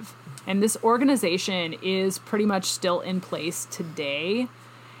Alive. And this organization is pretty much still in place today.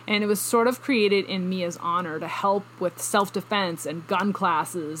 And it was sort of created in Mia's honor to help with self-defense and gun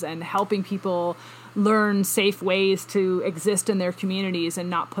classes and helping people learn safe ways to exist in their communities and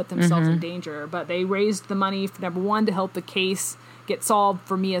not put themselves in danger. But they raised the money, for, number one, to help the case get solved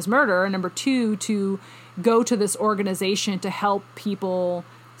for Mia's murder, and number two, to go to this organization to help people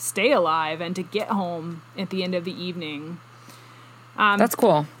stay alive and to get home at the end of the evening. That's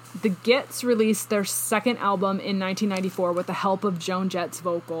cool. The Gits released their second album in 1994 with the help of Joan Jett's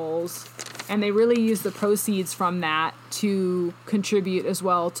vocals, and they really used the proceeds from that to contribute as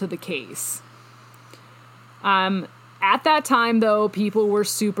well to the case. At that time, though, people were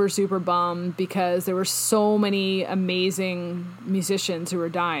super, super bummed because there were so many amazing musicians who were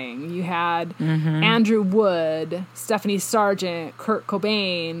dying. You had Andrew Wood, Stephanie Sargent, Kurt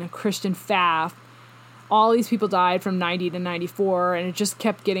Cobain, Christian Pfaff. All these people died from 90 to 94, and it just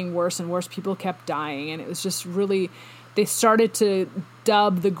kept getting worse and worse. People kept dying, and it was just really... They started to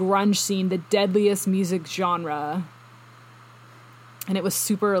dub the grunge scene the deadliest music genre. And it was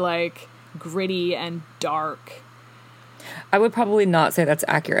super, like, gritty and dark. I would probably not say that's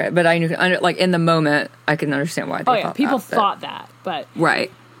accurate, but I knew, like, in the moment, I can understand why they thought people that, thought that, but...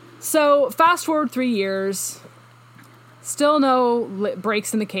 Right. So, fast forward 3 years... Still no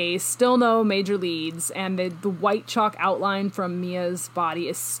breaks in the case, still no major leads, and the white chalk outline from Mia's body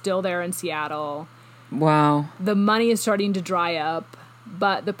is still there in Seattle. Wow. The money is starting to dry up,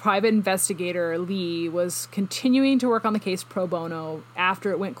 but the private investigator, Lee, was continuing to work on the case pro bono after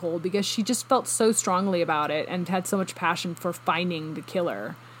it went cold because she just felt so strongly about it and had so much passion for finding the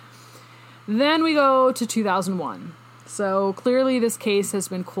killer. Then we go to 2001. So clearly this case has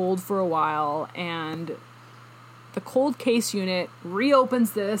been cold for a while, and... The cold case unit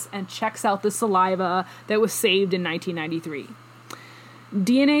reopens this and checks out the saliva that was saved in 1993.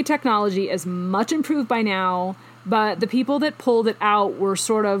 DNA technology is much improved by now, but the people that pulled it out were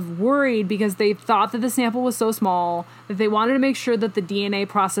sort of worried because they thought that the sample was so small that they wanted to make sure that the DNA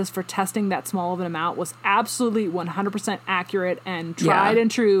process for testing that small of an amount was absolutely 100% accurate and tried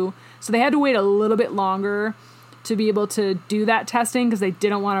and true. So they had to wait a little bit longer to be able to do that testing because they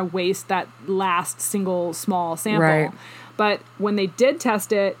didn't want to waste that last single small sample. Right. But when they did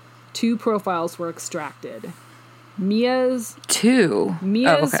test it, 2 profiles were extracted. Mia's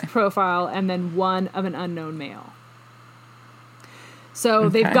profile and then one of an unknown male. So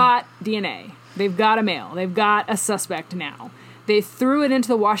they've got DNA. They've got a male. They've got a suspect now. They threw it into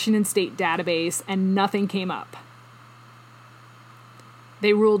the Washington State database and nothing came up.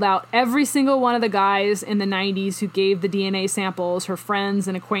 They ruled out every single one of the guys in the 90s who gave the DNA samples, her friends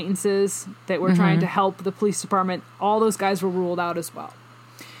and acquaintances that were trying to help the police department. All those guys were ruled out as well.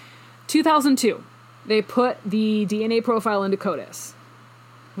 2002, they put the DNA profile into CODIS,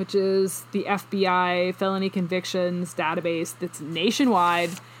 which is the FBI felony convictions database that's nationwide.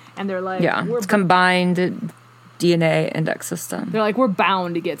 And they're like... Yeah, it's combined DNA index system. They're like, we're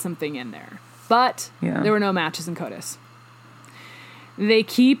bound to get something in there. But there were no matches in CODIS. They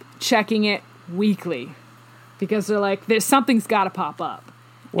keep checking it weekly because they're like, something's got to pop up.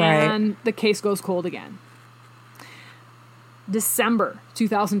 Right. And the case goes cold again. December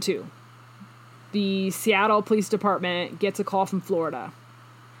 2002, the Seattle Police Department gets a call from Florida.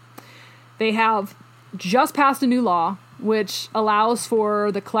 They have just passed a new law which allows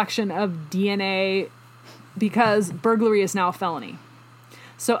for the collection of DNA because burglary is now a felony.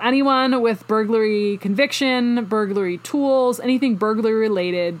 So anyone with burglary conviction, burglary tools, anything burglary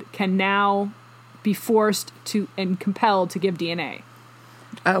related can now be forced to and compelled to give DNA.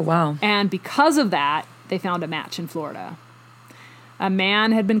 Oh, wow. And because of that, they found a match in Florida. A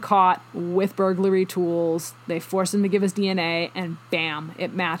man had been caught with burglary tools. They forced him to give his DNA, and bam,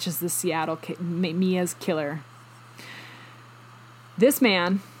 it matches the Seattle Mia's killer. This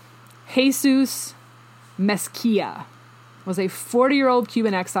man, Jesus Mesquia was a 40-year-old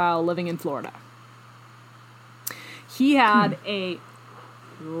Cuban exile living in Florida. He had a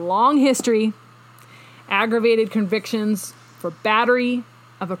long history, aggravated convictions for battery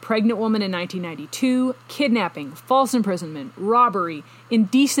of a pregnant woman in 1992, kidnapping, false imprisonment, robbery,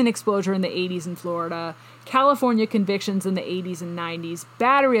 indecent exposure in the 80s in Florida, California convictions in the 80s and 90s,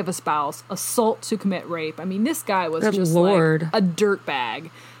 battery of a spouse, assault to commit rape. I mean, this guy was just like a dirtbag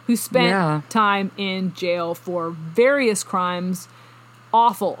who spent time in jail for various crimes.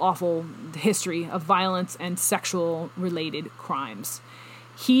 Awful, awful history of violence and sexual-related crimes.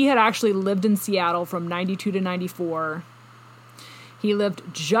 He had actually lived in Seattle from 92 to 94. He lived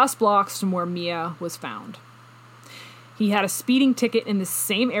just blocks from where Mia was found. He had a speeding ticket in the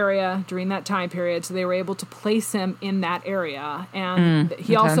same area during that time period, so they were able to place him in that area. And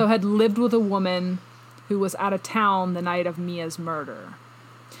he also had lived with a woman who was out of town the night of Mia's murder.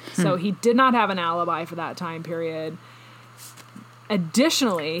 So he did not have an alibi for that time period.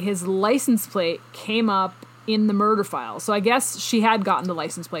 Additionally, his license plate came up in the murder file. So I guess she had gotten the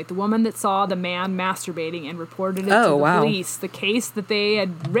license plate. The woman that saw the man masturbating and reported it to the police. The case that they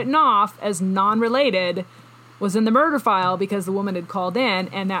had written off as non-related was in the murder file because the woman had called in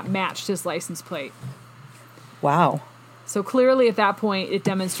and that matched his license plate. Wow. So clearly at that point, it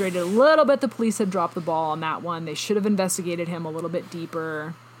demonstrated a little bit the police had dropped the ball on that one. They should have investigated him a little bit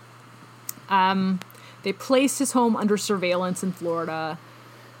deeper. They placed his home under surveillance in Florida,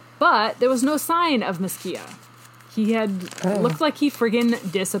 but there was no sign of Mesquia. He had looked like he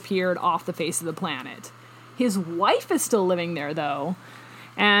friggin' disappeared off the face of the planet. His wife is still living there, though,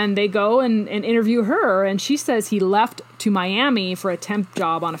 and they go and interview her, and she says he left to Miami for a temp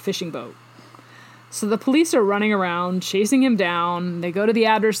job on a fishing boat. So the police are running around, chasing him down. They go to the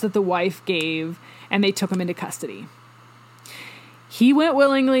address that the wife gave, and they took him into custody. He went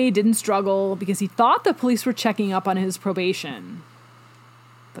willingly, didn't struggle, because he thought the police were checking up on his probation.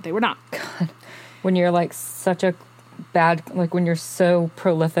 But they were not. God. When you're like such a bad, like when you're so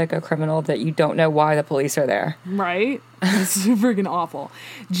prolific a criminal that you don't know why the police are there. Right? It's freaking awful.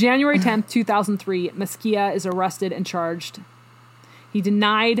 January 10th, 2003, Mesquia is arrested and charged. He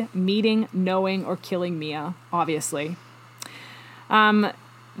denied meeting, knowing, or killing Mia, obviously.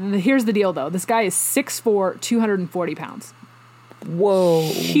 Here's the deal, though. This guy is 6'4", 240 pounds. Whoa.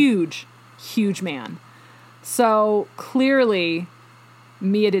 Huge, huge man. So clearly,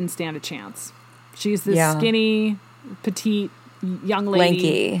 Mia didn't stand a chance. She's this skinny, petite young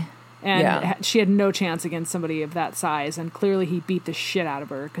lady. Lanky. And she had no chance against somebody of that size. And clearly he beat the shit out of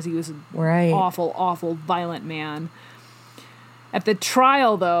her because he was an awful, awful, violent man. At the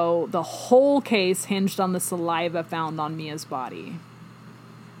trial, though, the whole case hinged on the saliva found on Mia's body.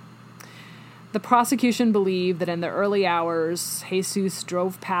 The prosecution believed that in the early hours, Jesus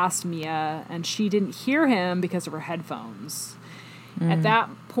drove past Mia and she didn't hear him because of her headphones. At that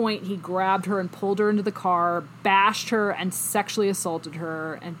point, he grabbed her and pulled her into the car, bashed her and sexually assaulted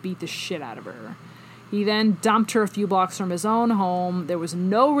her and beat the shit out of her. He then dumped her a few blocks from his own home. There was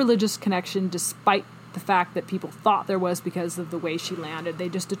no religious connection despite the fact that people thought there was because of the way she landed. They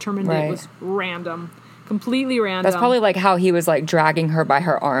just determined it was random. Completely random. That's probably like how he was like dragging her by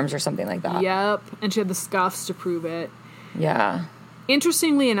her arms or something like that. Yep. And she had the scuffs to prove it. Yeah.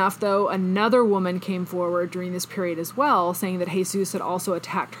 Interestingly enough, though, another woman came forward during this period as well, saying that Jesus had also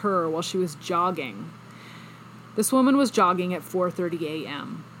attacked her while she was jogging. This woman was jogging at 4:30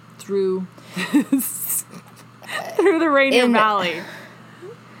 a.m. through the Rainier Valley.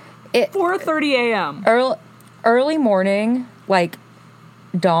 4:30 a.m. Early morning, like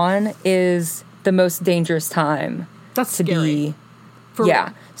dawn, is the most dangerous time. That's scary.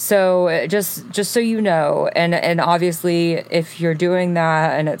 So just so you know, and obviously if you're doing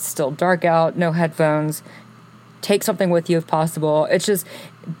that and it's still dark out, no headphones, take something with you if possible. It's just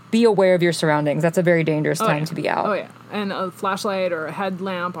be aware of your surroundings. That's a very dangerous time to be out. Oh yeah, and a flashlight or a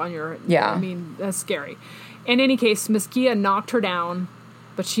headlamp on your I mean, that's scary. In any case, Mesquia knocked her down,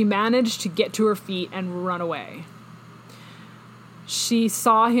 but she managed to get to her feet and run away. She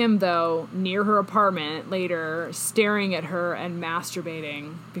saw him, though, near her apartment later, staring at her and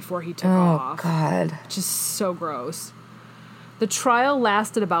masturbating before he took off. Oh, God. Just so gross. The trial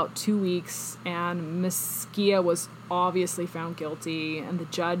lasted about 2 weeks, and Mesquia was obviously found guilty, and the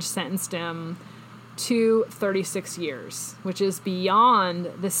judge sentenced him to 36 years, which is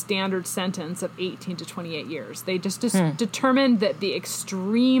beyond the standard sentence of 18 to 28 years. They just determined that the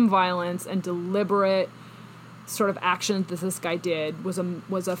extreme violence and deliberate sort of action that this guy did was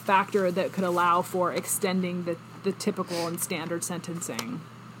a factor that could allow for extending the typical and standard sentencing.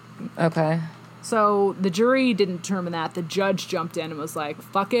 Okay. So the jury didn't determine that. The judge jumped in and was like,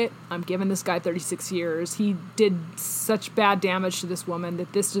 fuck it, I'm giving this guy 36 years. He did such bad damage to this woman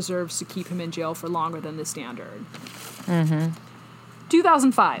that this deserves to keep him in jail for longer than the standard.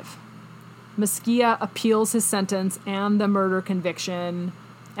 2005. Mesquia appeals his sentence and the murder conviction,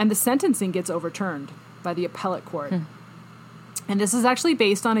 and the sentencing gets overturned by the appellate court. And this is actually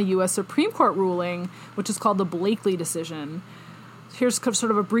based on a U.S. Supreme Court ruling, which is called the Blakely decision. Here's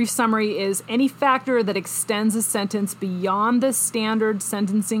sort of a brief summary is any factor that extends a sentence beyond the standard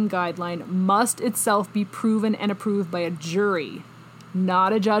sentencing guideline must itself be proven and approved by a jury,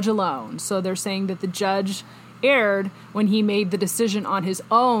 not a judge alone. So they're saying that the judge erred when he made the decision on his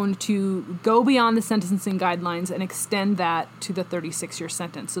own to go beyond the sentencing guidelines and extend that to the 36-year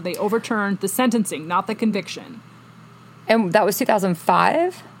sentence. So they overturned the sentencing, not the conviction. And that was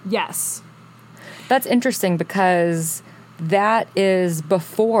 2005? Yes. That's interesting because that is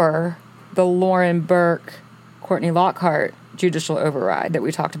before the Lauren Burke, Courtney Lockhart judicial override that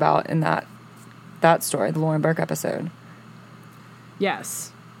we talked about in that story, the Lauren Burke episode.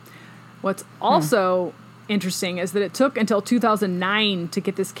 Yes. What's also interesting is that it took until 2009 to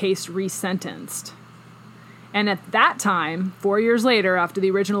get this case resentenced. And at that time, 4 years later, after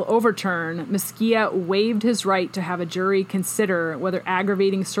the original overturn, Mesquia waived his right to have a jury consider whether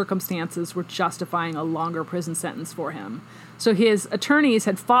aggravating circumstances were justifying a longer prison sentence for him. So his attorneys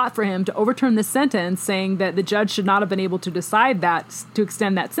had fought for him to overturn the sentence, saying that the judge should not have been able to decide that, to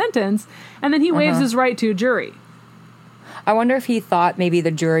extend that sentence, and then he waives his right to a jury. I wonder if he thought maybe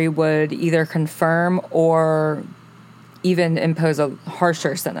the jury would either confirm or even impose a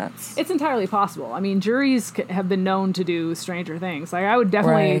harsher sentence. It's entirely possible. I mean, juries have been known to do stranger things. Like, I would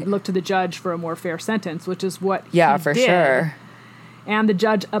definitely look to the judge for a more fair sentence, which is what he for did. Sure. And the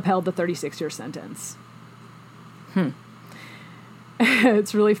judge upheld the 36-year sentence.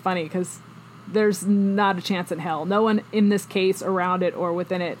 It's really funny because there's not a chance in hell. No one in this case, around it, or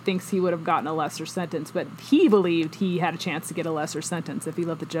within it thinks he would have gotten a lesser sentence, but he believed he had a chance to get a lesser sentence if he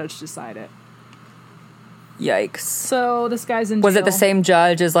let the judge decide it. Yikes. So this guy's in jail. Was it the same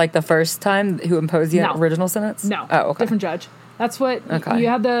judge as like the first time who imposed the original sentence? No. Oh, okay. Different judge. That's what you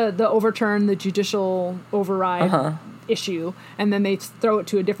have the overturn, the judicial override issue, and then they throw it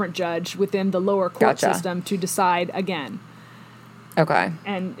to a different judge within the lower court system to decide again. Okay.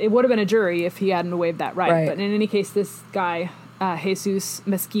 And it would have been a jury if he hadn't waived that right. But in any case, this guy, Jesus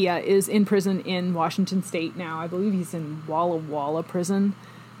Mesquia, is in prison in Washington State now. I believe he's in Walla Walla prison.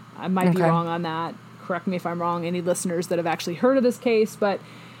 I might be wrong on that. Correct me if I'm wrong, any listeners that have actually heard of this case, but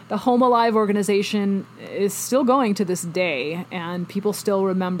the Home Alive organization is still going to this day, and people still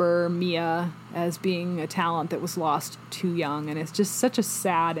remember Mia as being a talent that was lost too young, and it's just such a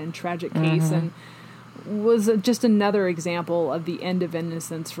sad and tragic case, and was just another example of the end of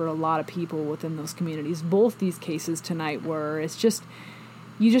innocence for a lot of people within those communities. Both these cases tonight were. It's just,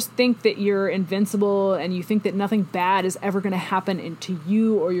 you just think that you're invincible and you think that nothing bad is ever going to happen to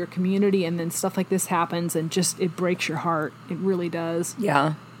you or your community, and then stuff like this happens and just, it breaks your heart. It really does.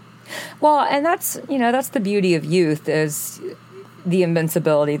 Yeah. Well, and that's the beauty of youth, is the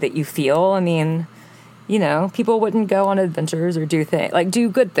invincibility that you feel. I mean, people wouldn't go on adventures or do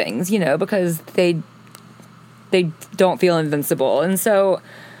good things, because they don't feel invincible. And so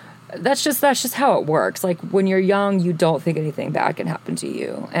that's just how it works. Like, when you're young, you don't think anything bad can happen to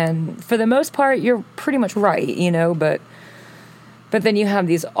you. And for the most part, you're pretty much right, but then you have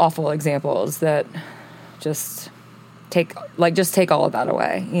these awful examples that just take all of that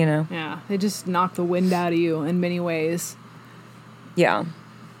away, Yeah, they just knock the wind out of you in many ways. Yeah.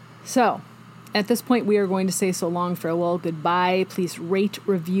 So, at this point, we are going to say so long, farewell, goodbye. Please rate,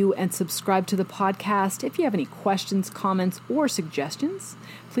 review, and subscribe to the podcast. If you have any questions, comments, or suggestions,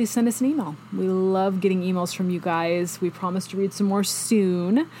 please send us an email. We love getting emails from you guys. We promise to read some more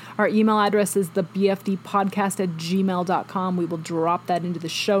soon. Our email address is thebfdpodcast@gmail.com. We will drop that into the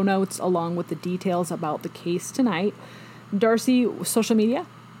show notes along with the details about the case tonight. Darcy, social media?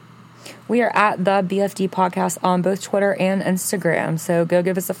 We are at the BFD Podcast on both Twitter and Instagram, so go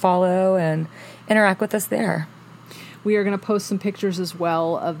give us a follow and interact with us there. We are going to post some pictures as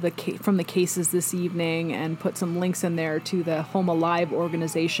well of from the cases this evening and put some links in there to the Home Alive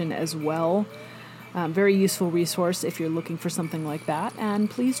organization as well. Very useful resource if you're looking for something like that. And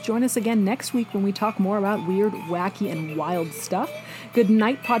please join us again next week when we talk more about weird, wacky, and wild stuff. Good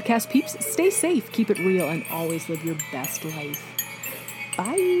night, podcast peeps. Stay safe, keep it real, and always live your best life.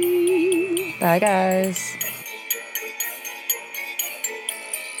 Bye. Bye, guys.